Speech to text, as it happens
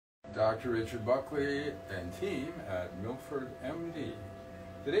Dr. Richard Buckley and team at MilfordMD.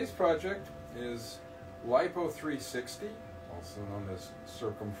 Today's project is Lipo 360, also known as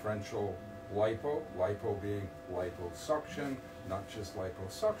circumferential lipo, lipo being liposuction, not just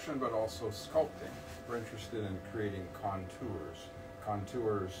liposuction, but also sculpting. We're interested in creating contours.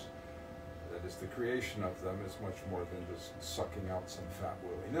 Contours, that is the creation of them, is much more than just sucking out some fat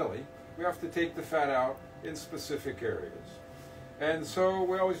willy-nilly. We have to take the fat out in specific areas. And so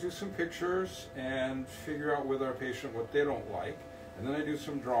we always do some pictures and figure out with our patient what they don't like. And then I do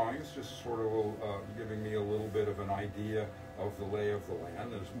some drawings, just sort of giving me a little bit of an idea of the lay of the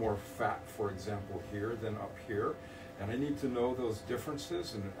land. There's more fat, for example, here than up here. And I need to know those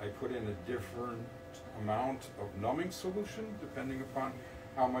differences, and I put in a different amount of numbing solution depending upon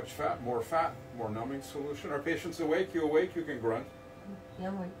how much fat. More numbing solution. Are patients awake? You awake? You can grunt. Yeah,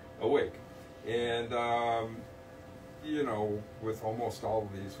 awake. Awake. And you know, with almost all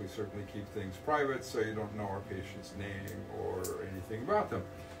of these, we certainly keep things private, so you don't know our patient's name or anything about them,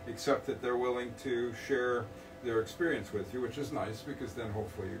 except that they're willing to share their experience with you, which is nice, because then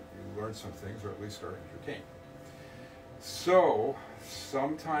hopefully you learn some things, or at least are entertained. So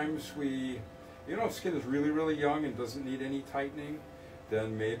sometimes if skin is really, really young and doesn't need any tightening,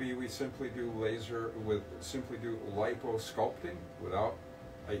 then maybe we simply do LipoSculpting without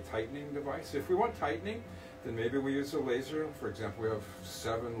a tightening device. If we want tightening, then maybe we use a laser. For example, we have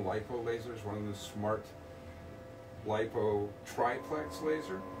 7 lipo lasers, one of the smart lipo triplex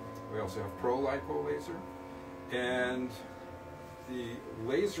laser. We also have pro lipo laser. And the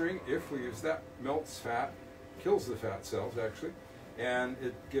lasering, if we use that, melts fat, kills the fat cells actually, and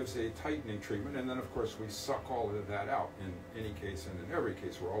it gives a tightening treatment. And then of course we suck all of that out in any case, and in every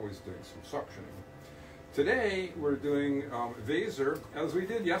case we're always doing some suctioning. Today we're doing Vaser, as we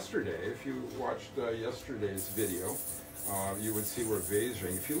did yesterday. If you watched yesterday's video, you would see we're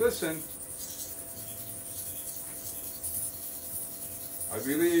vasering. If you listen, I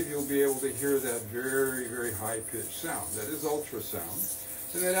believe you'll be able to hear that very, very high-pitched sound. That is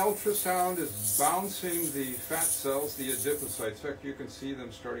ultrasound. And that ultrasound is bouncing the fat cells, the adipocytes. In fact, you can see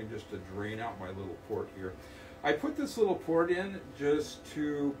them starting just to drain out my little port here. I put this little port in just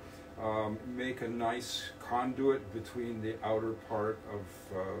to make a nice conduit between the outer part of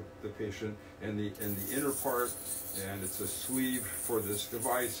the patient and the inner part, and it's a sleeve for this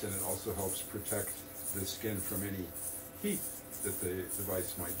device, and it also helps protect the skin from any heat that the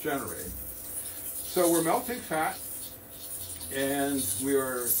device might generate. So we're melting fat, and we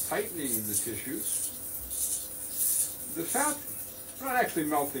are tightening the tissues. The fat, we're not actually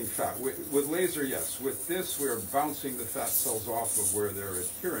melting fat. With laser, yes. With this, we are bouncing the fat cells off of where they're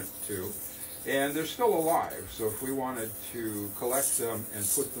adherent to. And they're still alive, so if we wanted to collect them and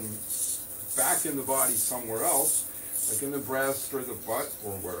put them back in the body somewhere else, like in the breast or the butt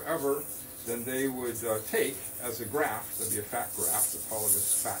or wherever, then they would take as a graft, that'd be a fat graft,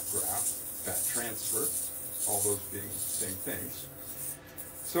 autologous fat graft, fat transfer, all those being the same things.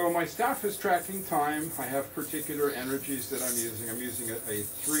 So my staff is tracking time. I have particular energies that I'm using. I'm using a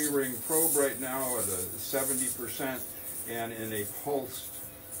 3-ring probe right now at a 70% and in a pulsed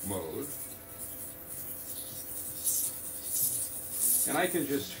mode. And I can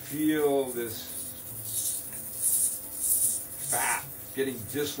just feel this fat getting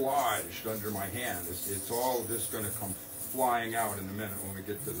dislodged under my hand. It's all just going to come flying out in a minute when we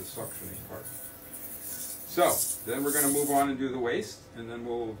get to the suctioning part. So then we're going to move on and do the waist, and then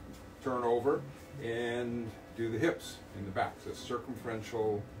we'll turn over and do the hips in the back. So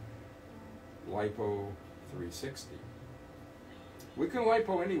circumferential lipo 360. We can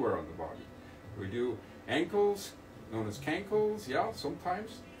lipo anywhere on the body. We do ankles, known as cankles, yeah,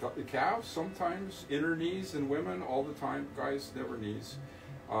 sometimes. The calves, sometimes. Inner knees in women, all the time. Guys, never knees.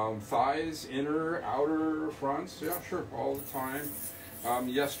 Thighs, inner, outer, fronts, yeah, sure, all the time.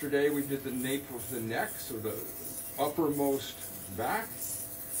 Yesterday we did the nape of the neck, so the uppermost back.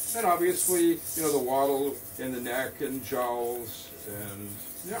 And obviously, the waddle in the neck and jowls, and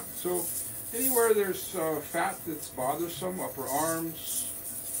yeah, so anywhere there's fat that's bothersome, upper arms,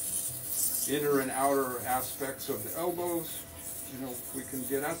 inner and outer aspects of the elbows, we can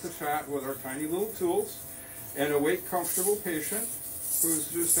get at the fat with our tiny little tools. And awake, comfortable patient who's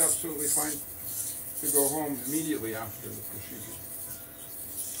just absolutely fine to go home immediately after the procedure.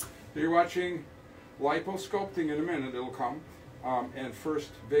 So you're watching LipoSculpting. In a minute it'll come, and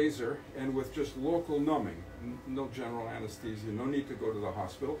first Vaser, and with just local numbing, no general anesthesia, no need to go to the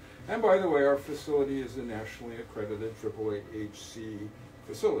hospital. And by the way, our facility is a nationally accredited AAAHC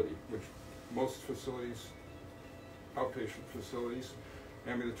facility, which most facilities, outpatient facilities,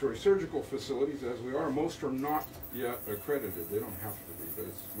 ambulatory surgical facilities, as we are, most are not yet accredited. They don't have to be. but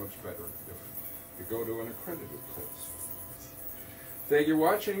it's much better if you go to an accredited place. Thank you for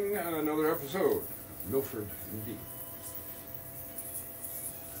watching another episode of MilfordMD.